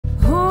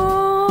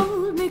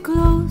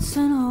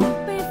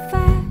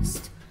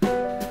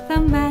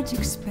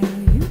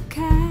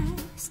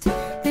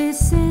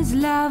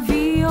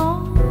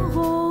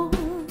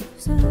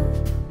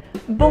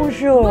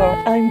Bonjour,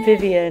 I'm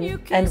Vivienne,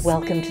 and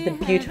welcome to the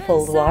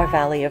beautiful Loire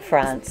Valley of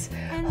France,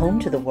 home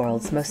to the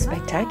world's most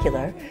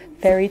spectacular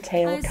fairy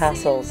tale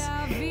castles.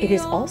 It is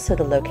also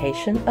the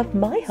location of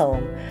my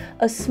home,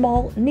 a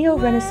small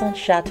neo-Renaissance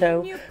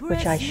chateau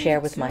which I share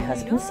with my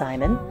husband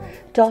Simon,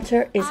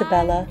 daughter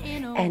Isabella,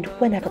 and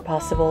whenever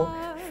possible,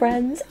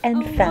 friends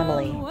and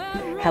family.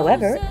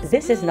 However,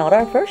 this is not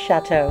our first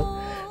chateau.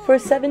 For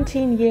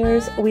 17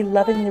 years, we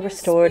lovingly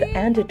restored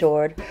and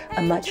adored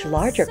a much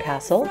larger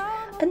castle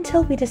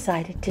until we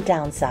decided to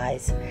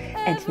downsize.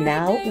 And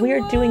now we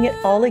are doing it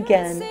all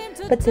again,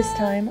 but this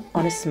time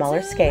on a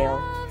smaller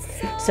scale.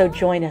 So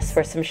join us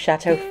for some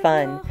chateau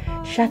fun,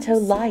 chateau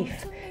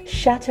life,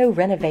 chateau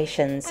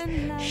renovations,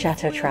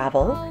 chateau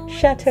travel,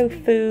 chateau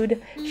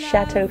food,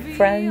 chateau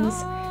friends,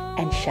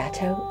 and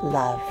chateau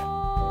love.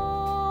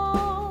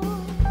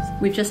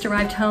 We've just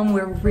arrived home.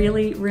 We're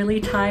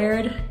really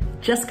tired.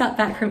 Just got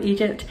back from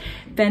Egypt.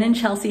 Ben and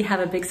Chelsea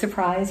have a big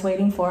surprise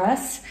waiting for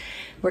us.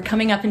 We're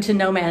coming up into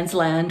no man's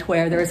land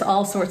where there's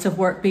all sorts of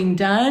work being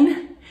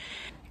done.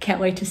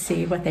 Can't wait to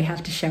see what they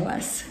have to show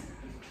us.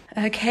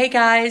 Okay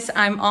guys,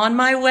 I'm on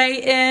my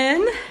way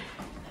in.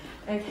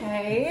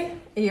 Okay,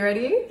 are you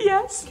ready?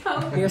 Yes.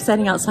 Come. We are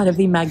standing outside of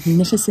the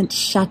magnificent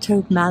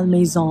Chateau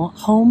MALMAISON,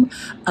 home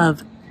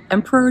of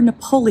Emperor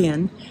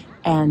Napoleon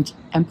and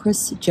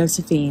Empress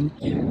Josephine.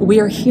 We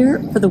are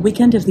here for the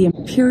weekend of the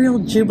Imperial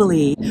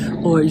Jubilee,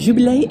 or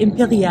Jubilé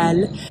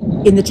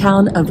Impérial, in the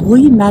town of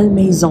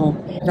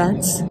Rueil-Malmaison.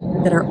 Events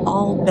that are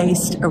all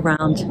based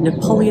around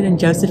Napoleon and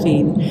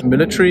Josephine.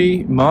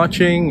 Military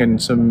marching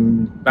and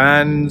some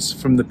bands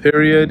from the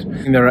period.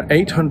 There are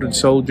 800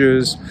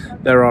 soldiers.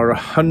 There are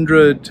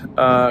 100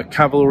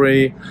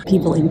 cavalry.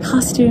 People in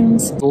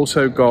costumes. We've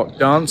also got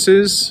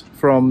dances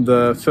from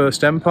the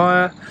First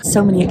Empire.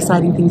 So many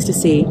exciting things to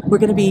see. We're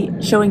going to be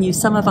showing you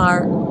some of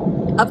our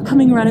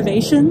upcoming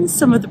renovations,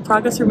 some of the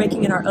progress we're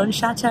making in our own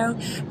chateau,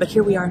 but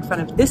here we are in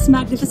front of this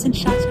magnificent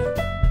chateau.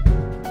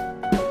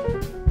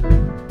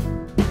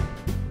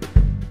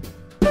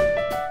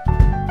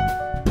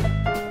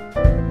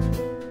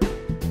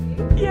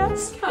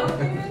 Yes,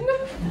 come in.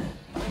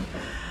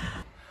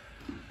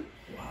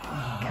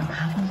 Wow. Come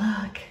have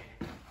a look.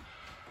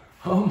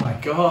 Oh my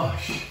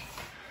gosh.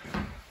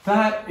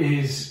 That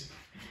is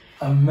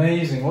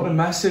amazing. What a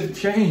massive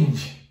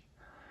change.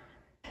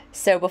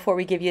 So before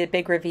we give you a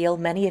big reveal,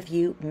 many of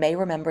you may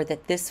remember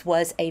that this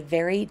was a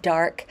very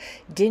dark,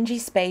 dingy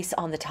space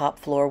on the top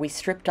floor. We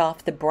stripped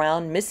off the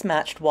brown,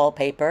 mismatched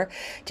wallpaper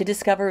to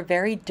discover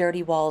very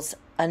dirty walls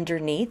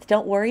underneath.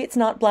 Don't worry, it's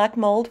not black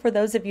mold for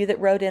those of you that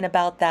wrote in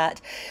about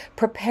that.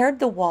 Prepared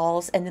the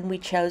walls, and then we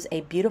chose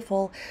a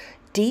beautiful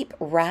deep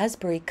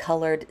raspberry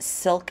colored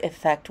silk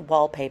effect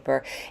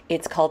wallpaper.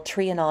 It's called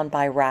Trianon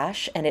by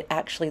Rash, and it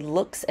actually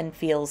looks and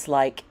feels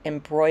like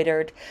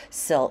embroidered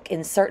silk.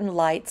 In certain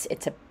lights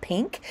it's a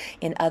pink,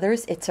 in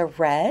others it's a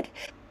red.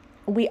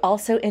 We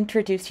also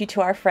introduced you to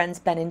our friends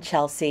Ben and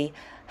Chelsea,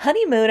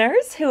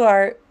 honeymooners who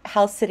are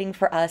house sitting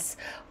for us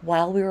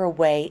while we were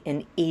away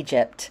in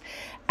Egypt.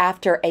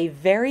 After a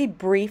very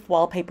brief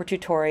wallpaper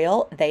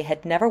tutorial, they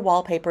had never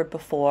wallpapered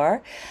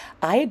before,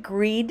 I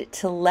agreed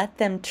to let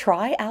them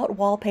try out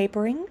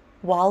wallpapering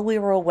while we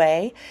were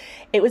away.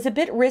 It was a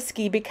bit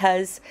risky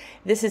because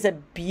this is a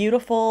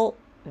beautiful,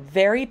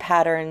 very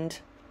patterned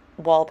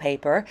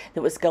wallpaper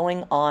that was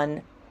going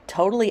on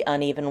totally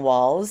uneven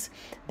walls.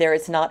 There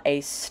is not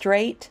a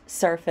straight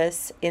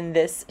surface in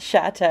this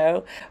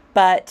chateau,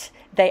 but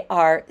they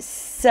are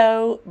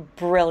so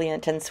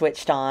brilliant and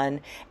switched on.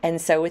 And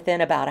so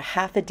within about a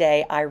half a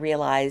day, I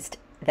realized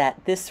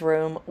that this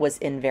room was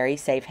in very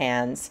safe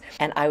hands.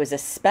 And I was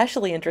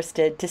especially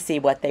interested to see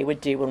what they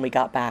would do when we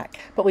got back.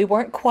 But we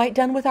weren't quite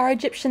done with our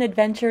Egyptian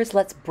adventures.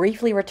 Let's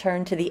briefly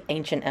return to the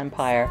ancient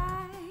empire.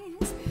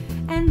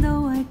 And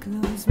though I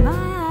close my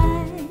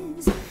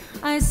eyes,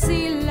 I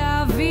see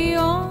la vie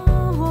en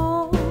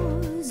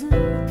rose.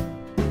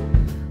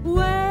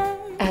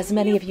 As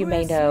many of you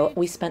may know,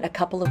 we spent a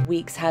couple of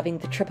weeks having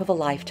the trip of a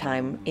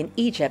lifetime in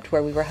Egypt,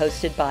 where we were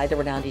hosted by the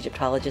renowned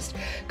Egyptologist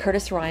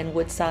Curtis Ryan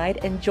Woodside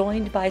and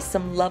joined by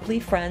some lovely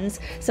friends,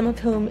 some of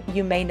whom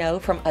you may know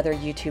from other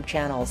YouTube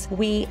channels.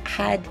 We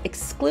had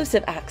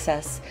exclusive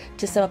access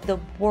to some of the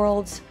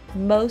world's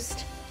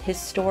most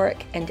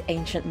historic and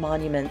ancient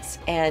monuments,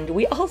 and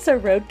we also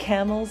rode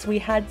camels. We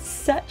had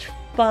such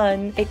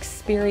fun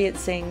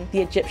experiencing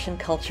the Egyptian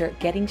culture,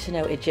 getting to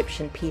know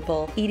Egyptian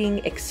people, eating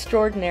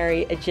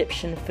extraordinary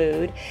Egyptian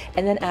food,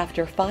 and then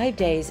after 5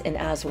 days in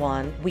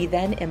Aswan, we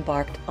then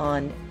embarked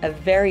on a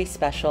very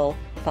special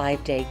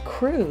 5-day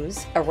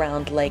cruise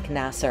around Lake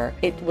Nasser.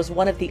 It was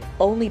one of the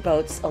only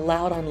boats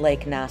allowed on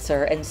Lake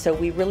Nasser, and so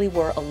we really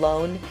were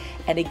alone,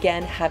 and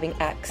again having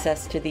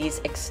access to these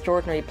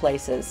extraordinary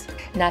places.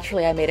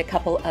 Naturally, I made a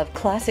couple of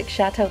classic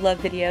Chateau Love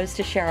videos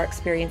to share our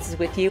experiences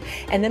with you,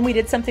 and then we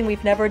did something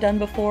we've never done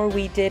before. before,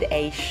 we did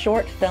a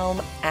short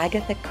film,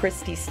 Agatha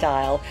Christie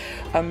style,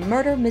 a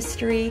murder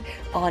mystery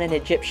on an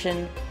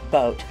Egyptian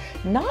boat.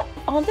 Not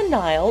on the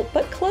Nile,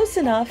 but close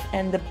enough,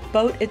 and the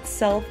boat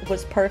itself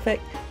was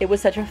perfect. It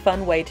was such a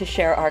fun way to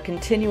share our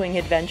continuing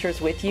adventures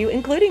with you,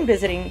 including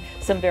visiting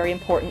some very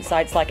important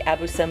sites like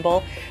Abu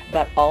Simbel,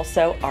 but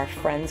also our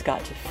friends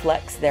got to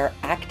flex their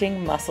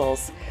acting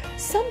muscles.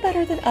 Some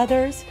better than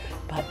others,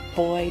 but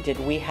boy did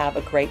we have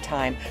a great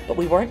time. But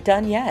we weren't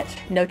done yet.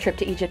 No trip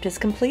to Egypt is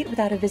complete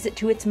without a visit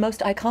to its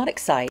most iconic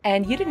site.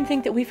 And you didn't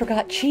think that we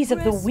forgot Cheese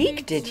of the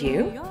Week, did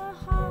you?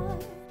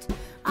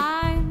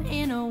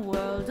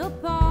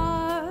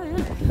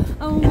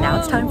 And now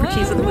it's time for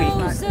Cheese of the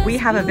Week. We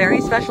have a very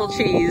special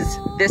cheese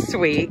this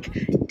week.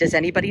 Does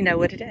anybody know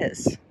what it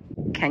is?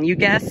 Can you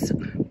guess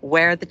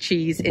where the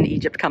cheese in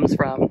Egypt comes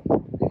from?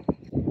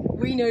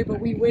 We know, but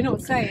we're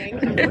not saying.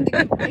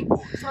 I want to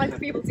give time for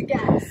people to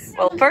guess.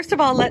 Well, first of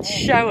all, let's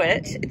show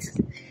it.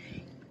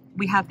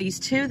 We have these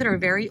two that are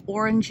very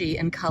orangey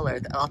in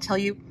color. I'll tell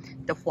you,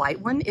 the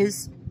white one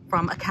is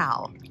from a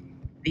cow.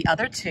 The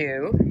other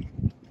two,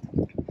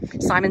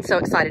 Simon's so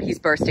excited he's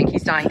bursting.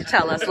 He's dying to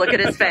tell us. Look at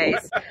his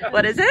face.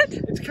 What is it?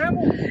 It's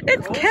camel.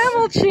 It's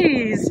camel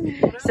cheese.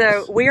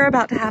 So we're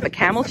about to have a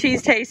camel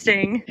cheese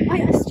tasting.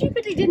 I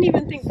stupidly didn't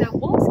even think there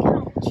was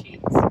camel cheese,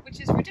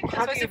 which is ridiculous.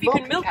 I suppose if you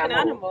can milk an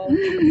animal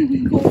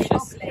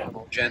cautiously.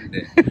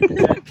 Gently.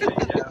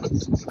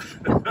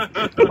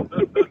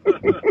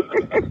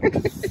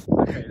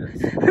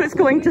 Who's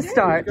going to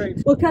start?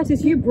 Well,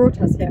 Curtis, you brought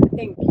us here. I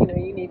think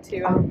you need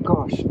to. Oh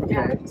gosh. Okay.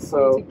 Yeah,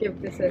 So to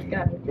give this a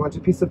go. you want a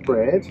piece of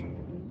bread?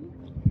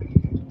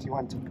 Do you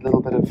want a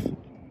little bit of?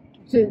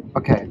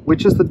 Okay.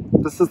 Which is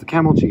this is the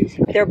camel cheese.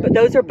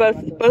 Those are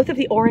both of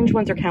the orange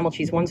ones are camel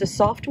cheese. One's a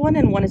soft one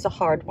and one is a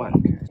hard one.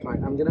 Okay. Right.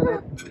 I'm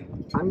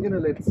gonna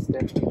let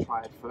Stephanie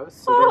try it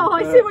first. So Oh,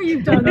 I see what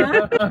you've done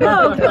there.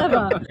 Oh,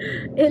 clever.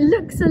 It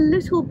looks a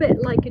little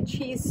bit like a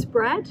cheese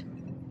spread.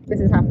 This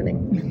is happening.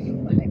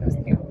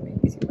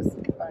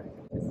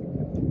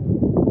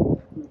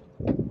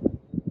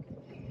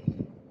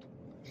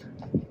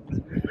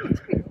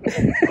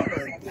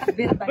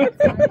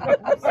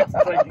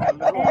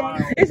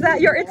 Is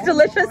that your it's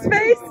delicious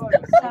face?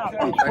 Like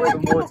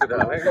some water,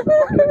 darling.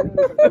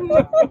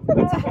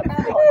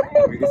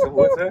 We get some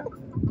water.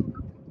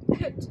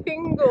 It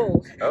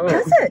tingles. Oh.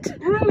 Does it?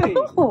 Really?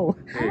 Oh.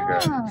 There you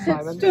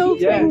go. It's still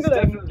Yes,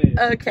 tingling. definitely.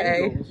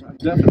 Okay.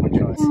 Definitely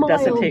try. Mild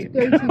Doesn't it?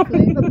 go-to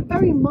flavour, but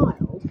very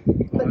mild.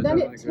 But I then don't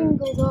it like it.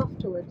 tingles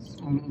afterwards.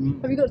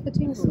 Have you got to the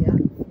tingle yet?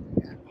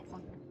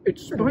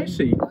 It's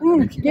spicy.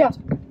 Yeah.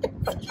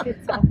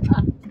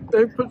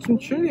 They put some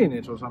chili in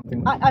it or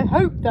something. I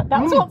hope that's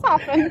what's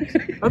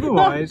happened.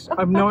 Otherwise,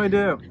 I've no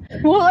idea.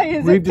 Why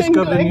is We've it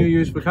discovered a tingling? new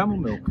use for camel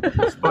milk.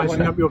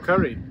 Spicing up your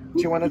curry.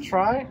 Do you want to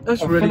try?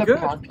 That's Or really Philip good.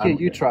 can't. Here,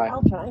 you try.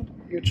 I'll try.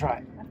 You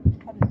try.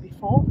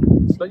 Before.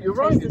 But you're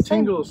right, it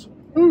tingles.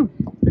 Mm.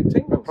 It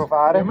tingles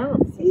Provare. in your mouth.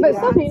 But it's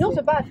definitely not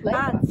a bad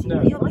flavour.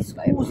 No. Io mi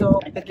scuso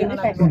perché non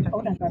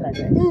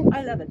avevo.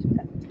 I love it.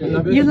 You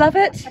love it? You love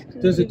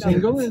it? Does it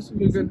tingle? Is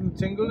you get a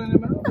tingle in your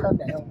mouth?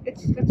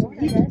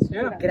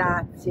 Yeah.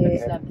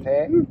 Grazie.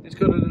 It's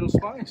got a little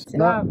spice.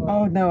 No.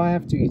 Oh no, I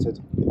have to eat it.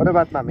 What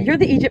about mummy? You're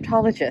the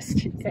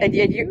Egyptologist, and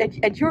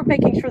you're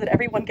making sure that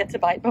everyone gets a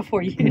bite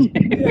before you do.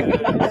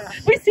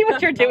 We see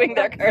what you're doing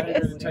there,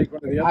 Curtis.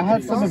 I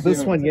had some of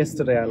this one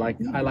yesterday. I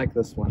like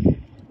this one.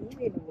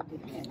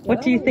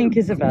 What do you think,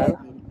 Isabel?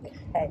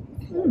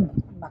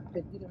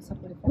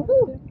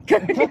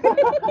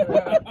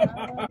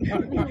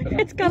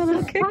 It's got a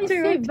little kick to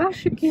it.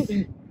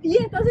 Vashikiri.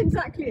 Yeah, that's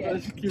exactly it.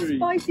 Vashikiri.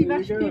 Spicy There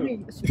you go.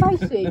 vashikiri.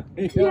 Spicy.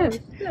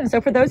 Yes.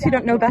 So for those who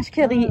don't know, vache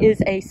qui rit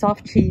is a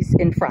soft cheese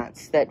in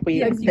France that we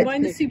Yes, you buy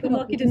in the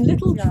supermarket in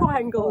little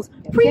triangles,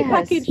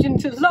 pre-packaged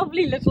into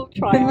lovely little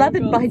triangles.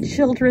 beloved by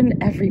children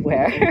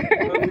everywhere.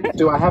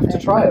 Do I have to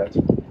try it?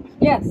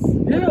 Yes.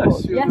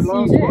 Yes, you're Yes, the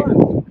last you do.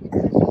 one.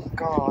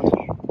 God.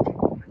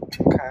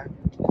 Okay.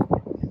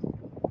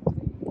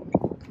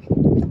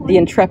 The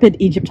intrepid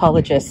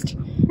Egyptologist.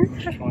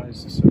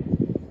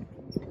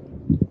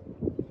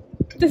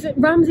 Does it?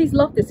 Ramses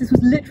loved this. This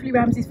was literally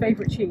Ramses'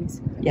 favourite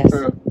cheese. Yes.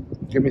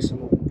 Give me some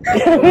more.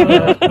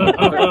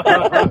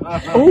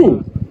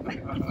 Oh,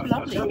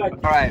 All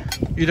right.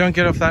 You don't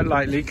get off that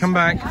lightly. Come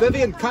back.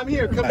 Vivienne, come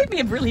here. Come give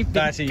me a really big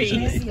That piece.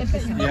 easily.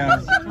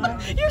 Yeah.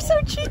 You're so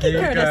cheeky,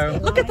 Here you Curtis.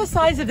 go. Look at the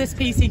size of this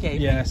piece he gave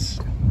me. Yes.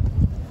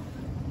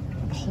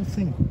 The whole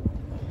thing.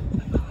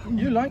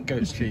 You like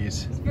goat's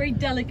cheese. It's very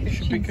delicate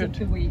Should be cheese good. of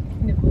the week.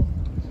 Nibble.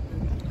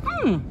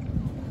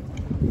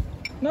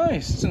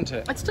 Nice, isn't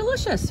it? It's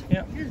delicious.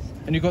 Yeah.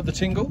 And you got the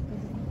tingle?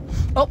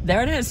 Oh,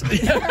 there it is.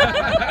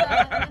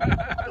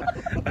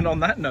 And on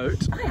that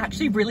note, I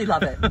actually really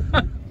love it.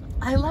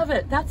 I love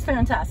it. That's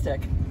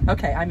fantastic.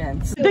 Okay, I'm in.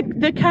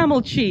 The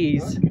camel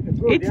cheese.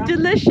 It's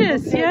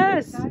delicious,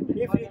 yes.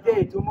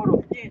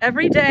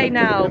 Every day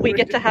now we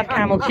get to have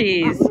camel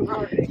cheese.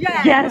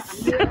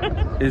 Yes.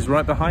 is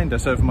right behind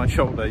us over my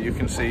shoulder. You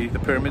can see the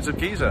pyramids of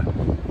Giza.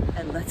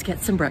 And let's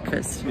get some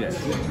breakfast. Yes.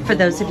 For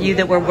those of you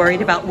that were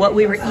worried about what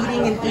we were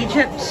eating in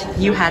Egypt,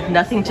 you had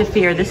nothing to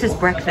fear. This is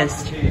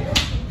breakfast.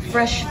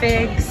 Fresh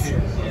figs,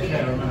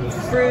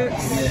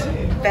 fruits,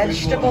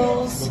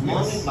 vegetables,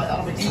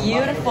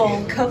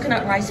 beautiful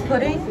coconut rice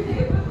pudding,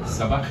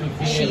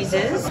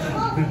 cheeses,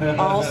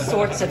 all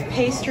sorts of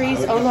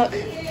pastries. Oh look,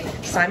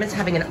 Simon's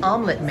having an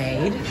omelet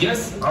made.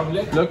 Yes,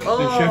 omelet. Look,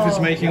 the chef is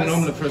making an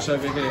omelet for us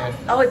over here.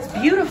 Oh, it's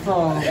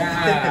beautiful.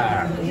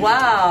 Yeah.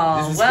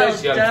 Wow, This is well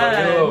special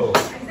done.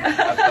 for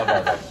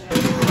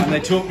you. And they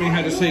taught me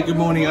how to say good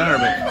morning in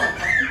Arabic.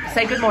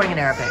 Say good morning in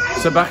Arabic.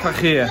 Sabah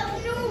al-khair.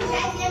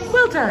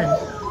 Well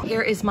done.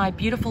 Here is my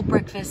beautiful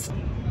breakfast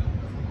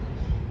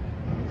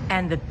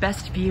and the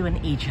best view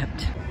in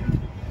Egypt.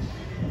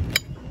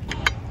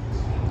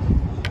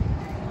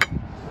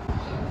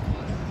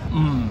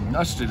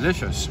 That's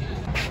delicious.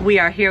 We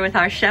are here with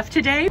our chef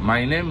today,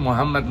 My name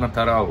Muhammad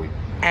Matarawi.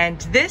 and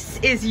this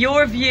is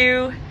your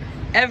view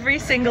every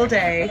single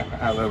day.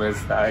 Have a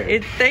nice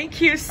time. Thank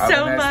you so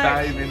Have a nice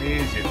much. time in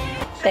Egypt.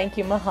 Thank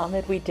you,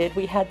 Mohammed. We did.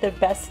 We had the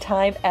best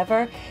time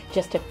ever.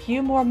 Just a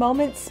few more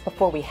moments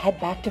before we head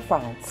back to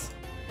France.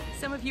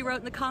 Some of you wrote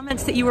in the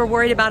comments that you were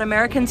worried about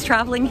Americans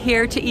traveling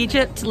here to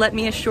Egypt. Let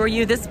me assure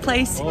you, this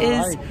place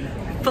is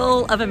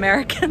full of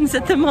Americans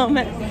at the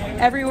moment.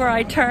 Everywhere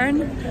I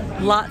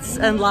turn, lots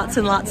and lots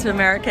and lots of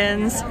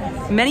Americans,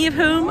 many of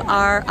whom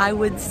are, I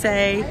would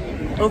say,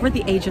 over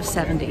the age of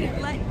 70.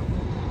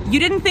 You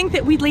didn't think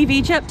that we'd leave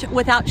Egypt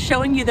without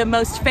showing you the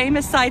most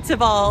famous sights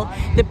of all,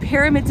 the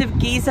pyramids of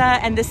Giza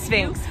and the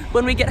Sphinx.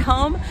 When we get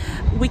home,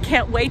 we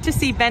can't wait to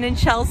see Ben and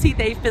Chelsea.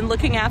 They've been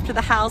looking after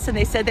the house and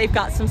they said they've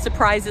got some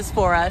surprises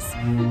for us.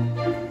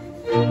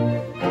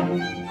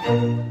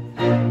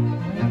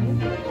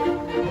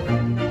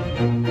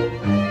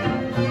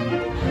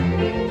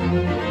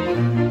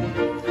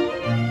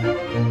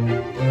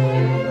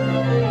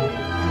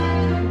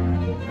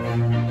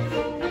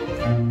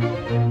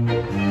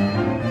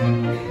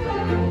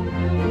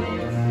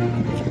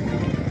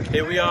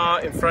 Here we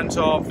are in front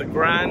of the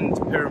Grand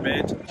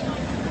Pyramid.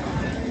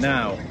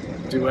 Now,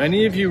 do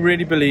any of you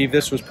really believe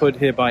this was put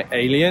here by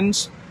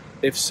aliens?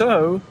 If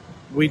so,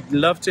 we'd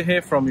love to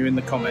hear from you in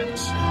the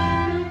comments.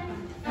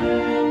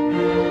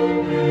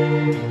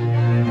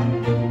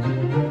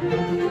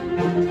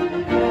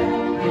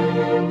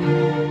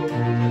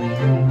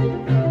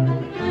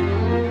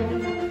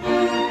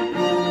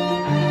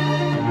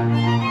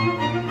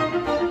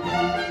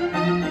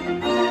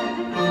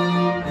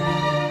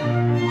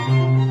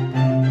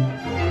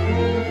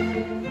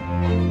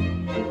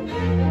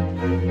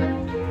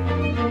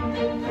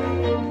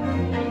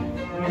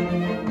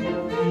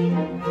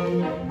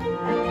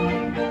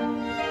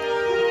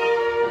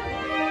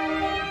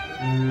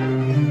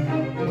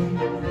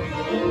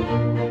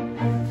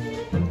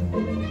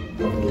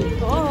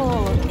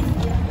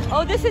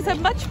 Oh, this is a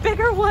much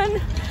bigger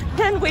one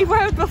than we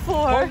rode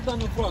before. Hold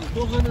on in front,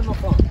 200 in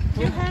front.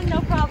 Your hand, no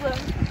problem.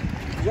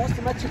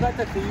 Just much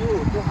better to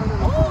you, 200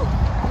 in Oh,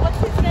 front. what's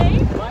his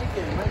name?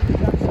 Michael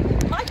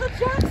Jackson. Michael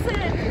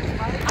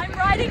Jackson. I'm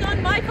riding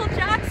on Michael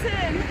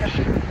Jackson.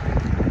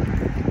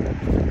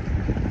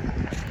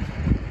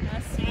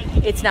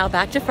 It's now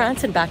back to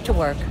France and back to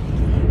work.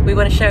 We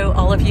want to show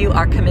all of you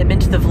our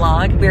commitment to the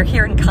vlog. We're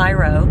here in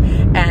Cairo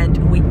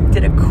and we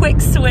did a quick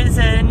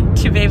swizz in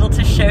to be able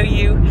to show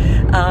you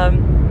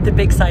the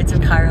big sights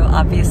of Cairo,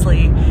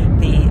 obviously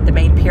the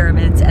main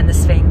pyramids and the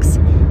Sphinx.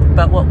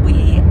 But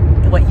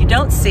what you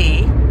don't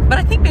see, but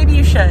I think maybe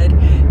you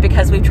should,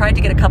 because we've tried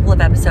to get a couple of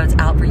episodes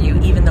out for you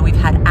even though we've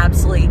had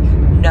absolutely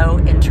no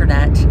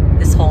internet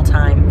this whole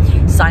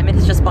time. Simon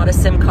has just bought a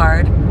SIM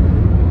card.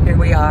 Here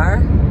we are.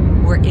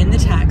 We're in the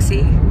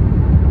taxi,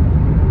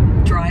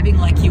 driving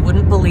like you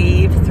wouldn't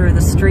believe through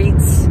the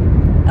streets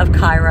of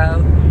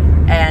Cairo.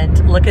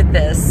 And look at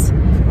this.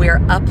 We are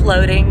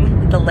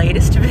uploading the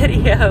latest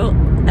video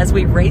as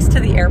we race to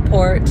the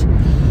airport.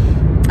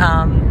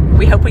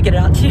 We hope we get it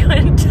out to you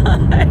in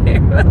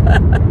time.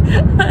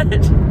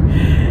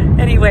 But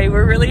anyway,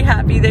 we're really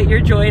happy that you're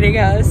joining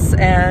us,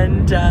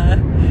 and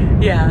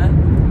yeah.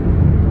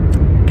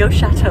 Go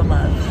Chateau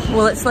love.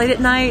 Well, it's late at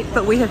night,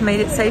 but we have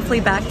made it safely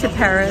back to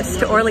Paris,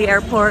 to Orly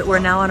Airport. We're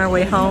now on our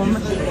way home,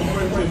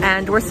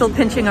 and we're still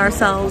pinching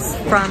ourselves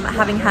from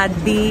having had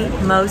the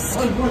most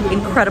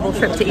incredible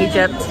trip to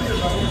Egypt.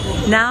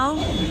 Now,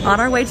 on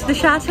our way to the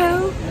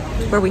Chateau,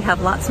 where we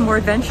have lots more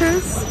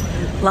adventures,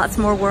 lots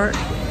more work,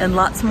 and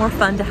lots more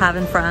fun to have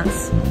in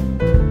France.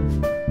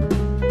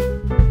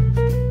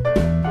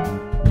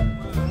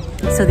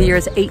 So the year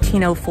is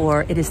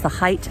 1804. It is the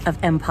height of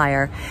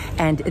empire.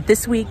 And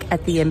this week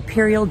at the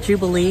Imperial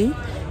Jubilee,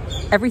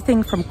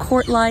 everything from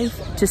court life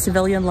to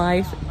civilian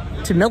life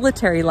to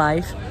military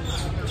life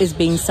is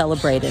being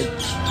celebrated.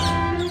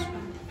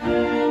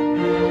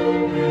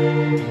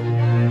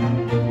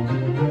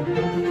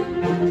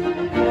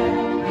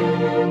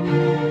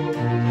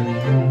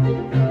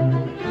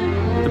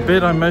 The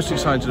bit I'm most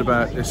excited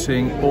about is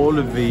seeing all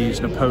of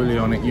these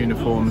Napoleonic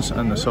uniforms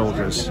and the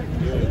soldiers.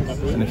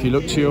 And if you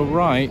look to your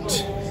right,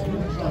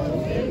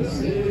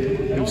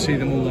 you'll see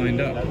them all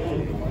lined up.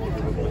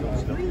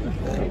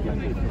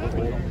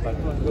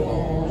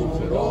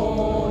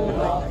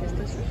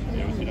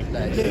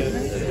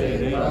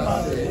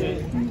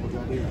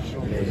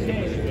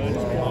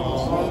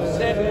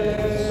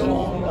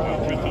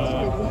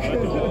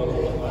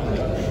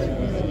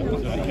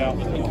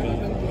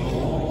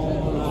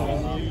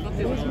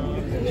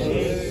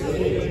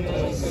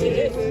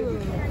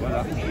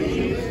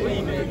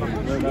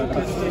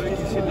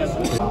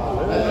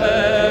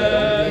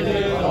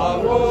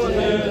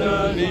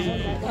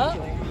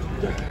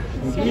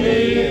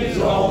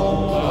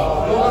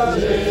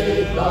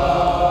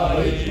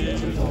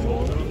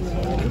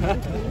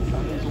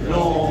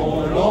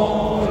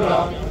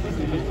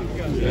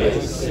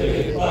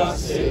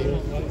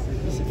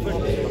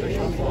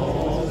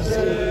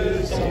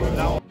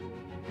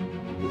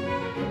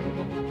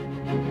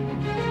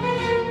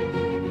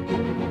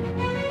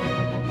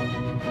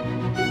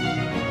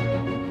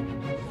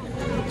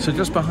 So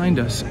just behind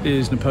us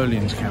is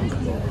Napoleon's camp.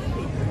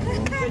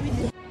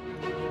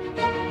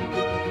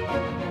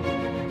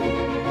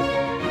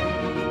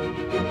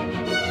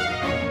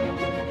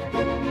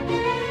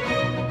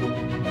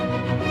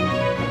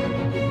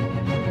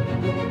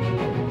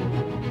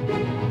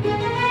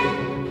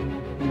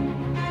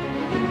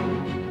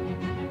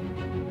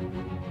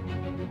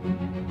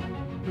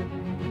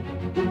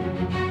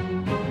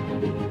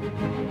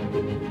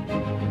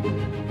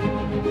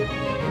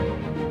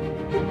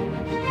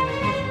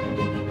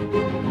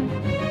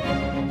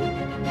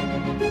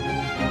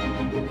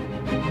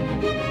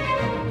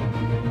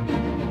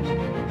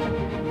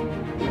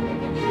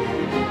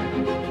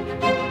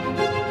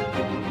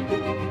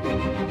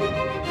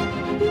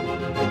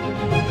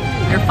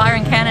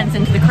 Firing cannons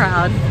into the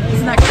crowd.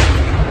 Isn't that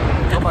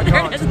crazy? Oh my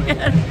god.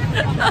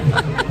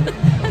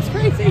 That's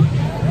crazy.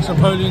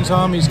 Napoleon's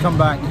army's come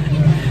back.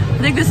 I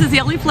think this is the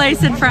only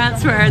place in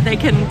France where they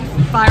can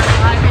fire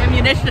live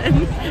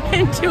ammunition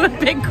into a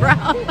big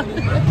crowd.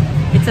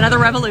 It's another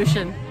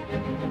revolution.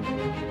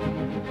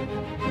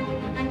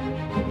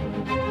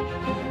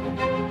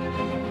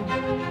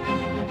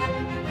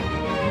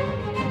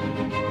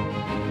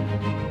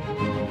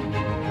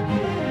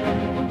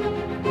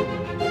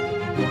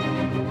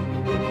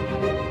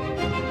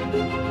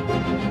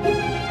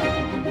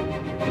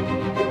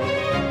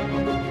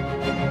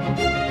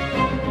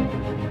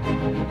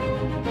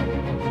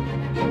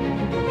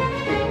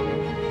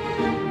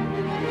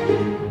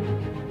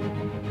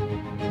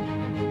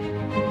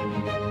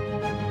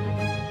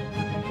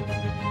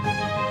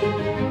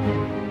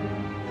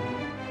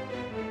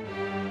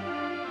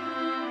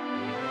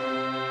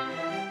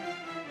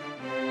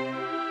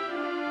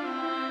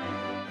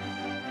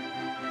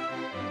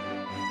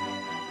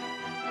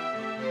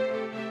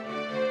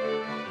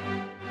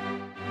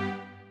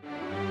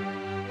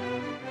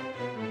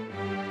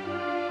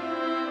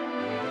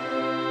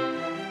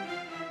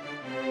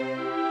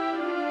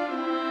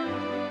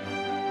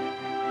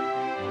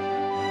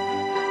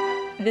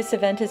 This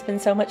event has been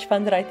so much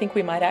fun that I think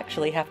we might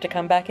actually have to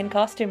come back in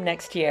costume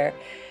next year.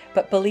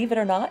 But believe it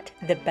or not,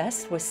 the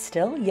best was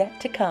still yet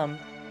to come.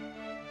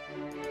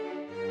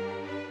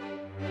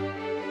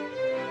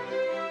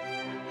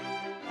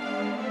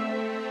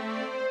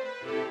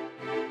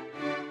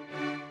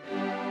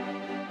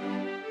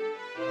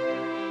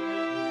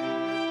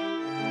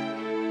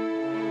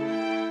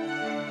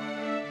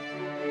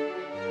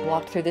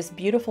 Walked through this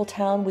beautiful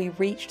town, we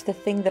reached the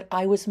thing that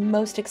I was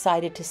most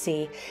excited to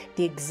see,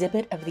 the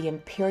exhibit of the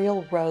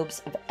Imperial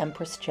Robes of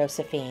Empress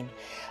Josephine,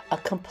 a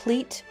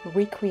complete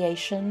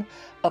recreation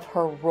of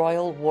her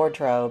royal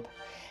wardrobe.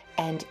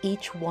 And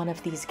each one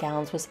of these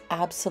gowns was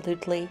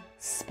absolutely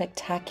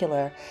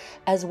spectacular,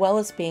 as well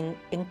as being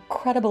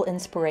incredible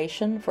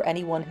inspiration for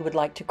anyone who would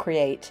like to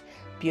create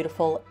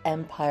beautiful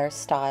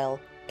empire-style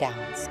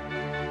gowns.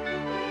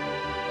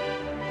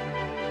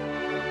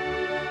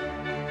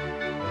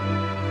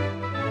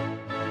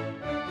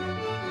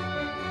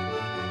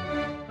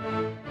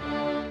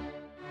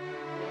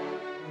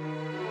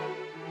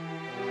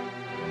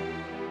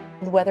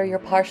 Whether you're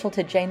partial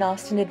to Jane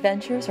Austen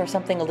adventures or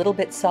something a little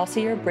bit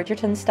saucier,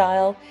 Bridgerton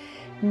style,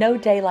 no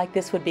day like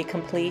this would be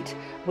complete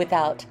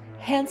without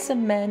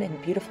handsome men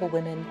and beautiful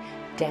women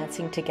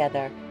dancing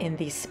together in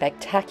these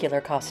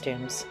spectacular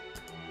costumes.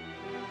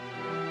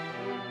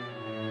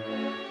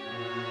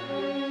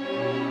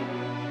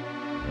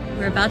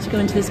 We're about to go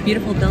into this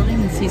beautiful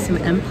building and see some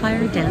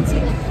empire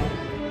dancing.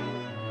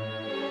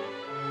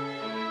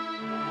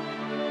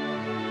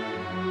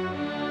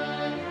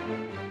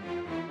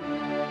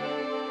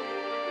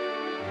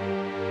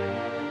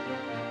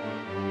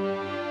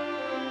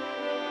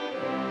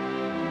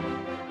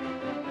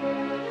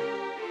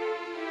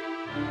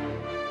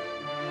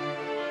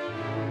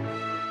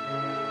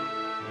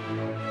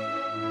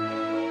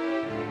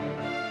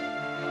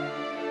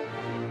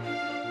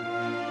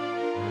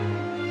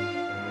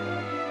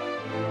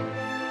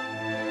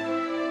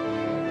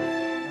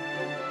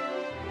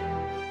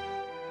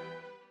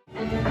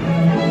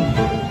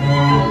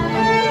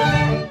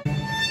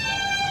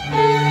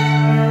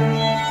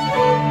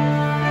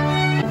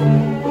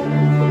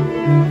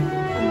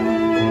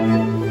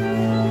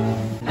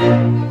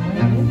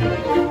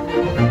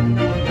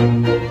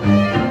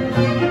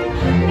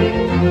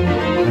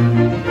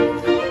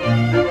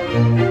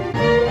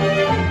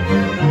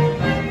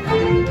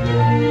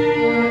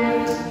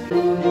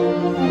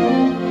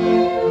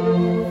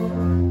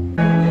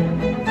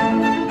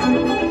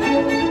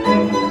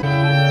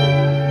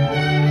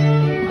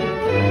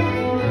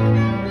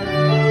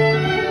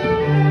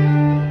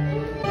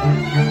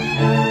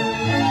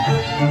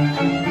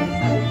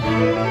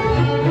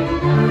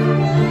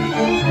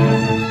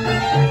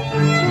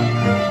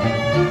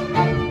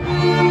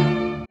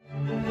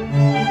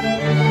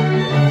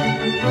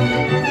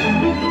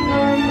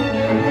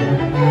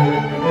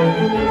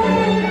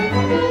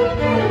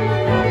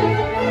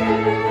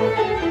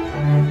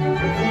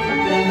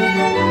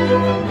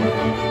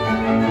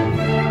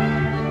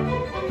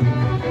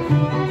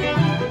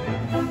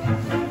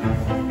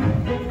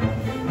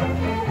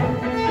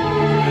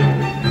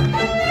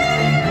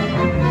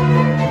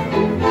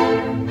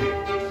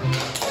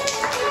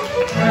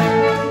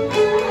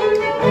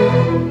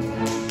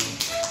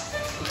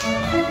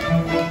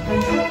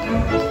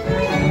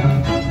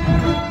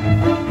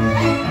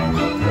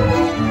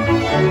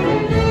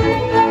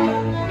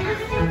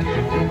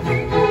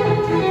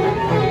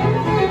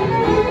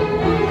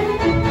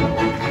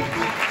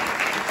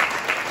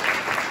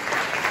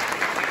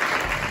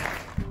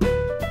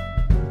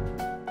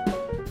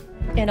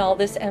 all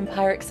this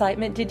Empire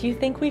excitement, did you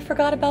think we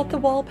forgot about the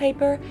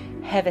wallpaper?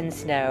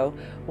 Heavens no.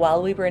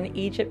 While we were in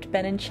Egypt,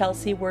 Ben and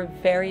Chelsea were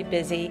very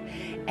busy,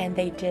 and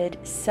they did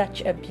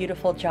such a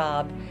beautiful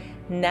job.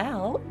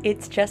 Now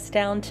it's just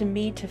down to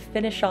me to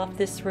finish off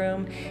this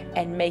room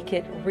and make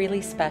it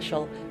really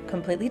special,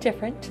 completely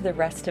different to the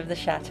rest of the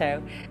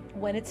chateau.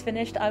 When it's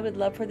finished, I would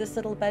love for this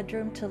little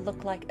bedroom to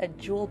look like a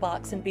jewel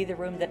box and be the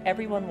room that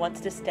everyone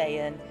wants to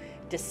stay in,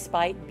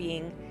 despite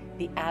being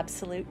the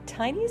absolute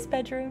tiniest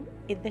bedroom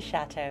in the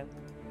chateau.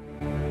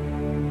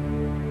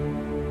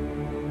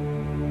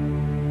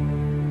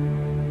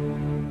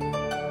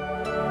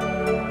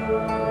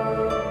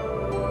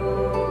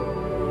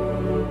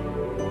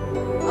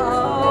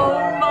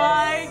 Oh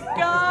my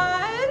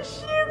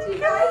gosh, you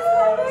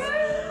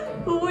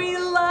guys! We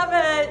love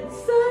it!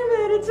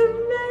 Simon, it's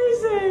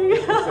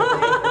amazing!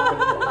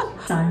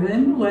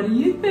 Simon, what do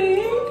you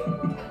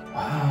think?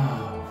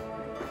 Wow,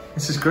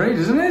 this is great,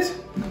 isn't it?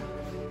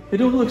 It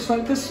all looks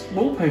like this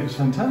wallpaper's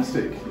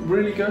fantastic. It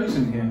really goes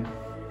in here.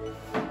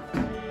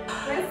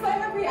 It's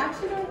like a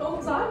reaction of all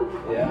done.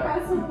 Yeah.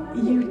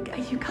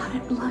 You got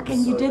it, look,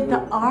 and you did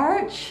the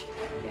arch,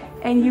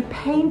 and you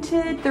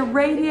painted the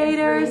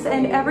radiators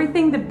and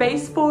everything, the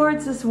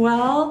baseboards as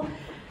well.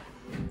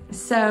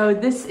 So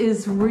this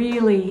is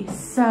really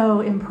so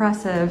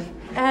impressive.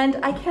 And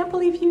I can't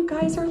believe you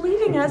guys are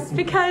leaving us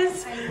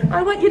because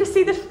I want you to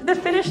see the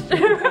finished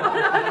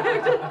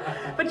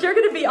product. But you're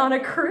going to be on a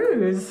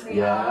cruise.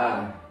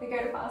 Yeah. We go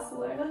to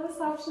Barcelona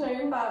this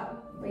afternoon, but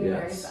we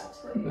know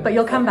that. But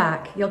you'll come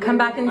back. You'll come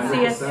back and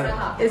see us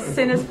as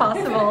soon as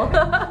possible.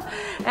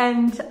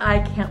 And I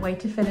can't wait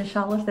to finish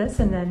all of this.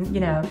 And then,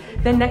 you know,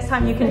 then next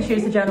time you can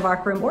choose the Joan of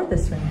Arc room or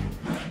this room.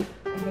 I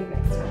think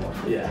next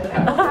time. Yeah.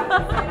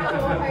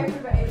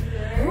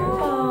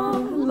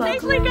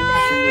 Lovely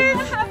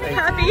guys!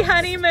 Happy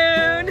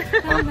honeymoon!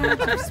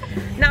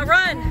 Now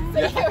run!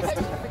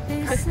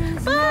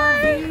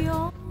 Bye!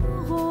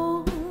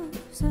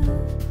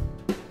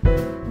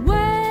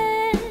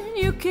 When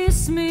you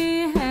kiss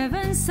me,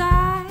 heaven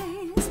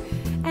sighs,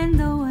 and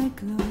though I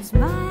close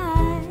my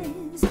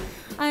eyes,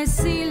 I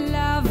see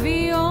la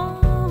vie en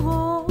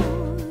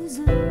rose.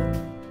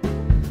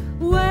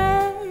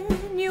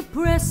 When you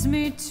press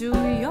me to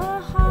your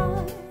heart,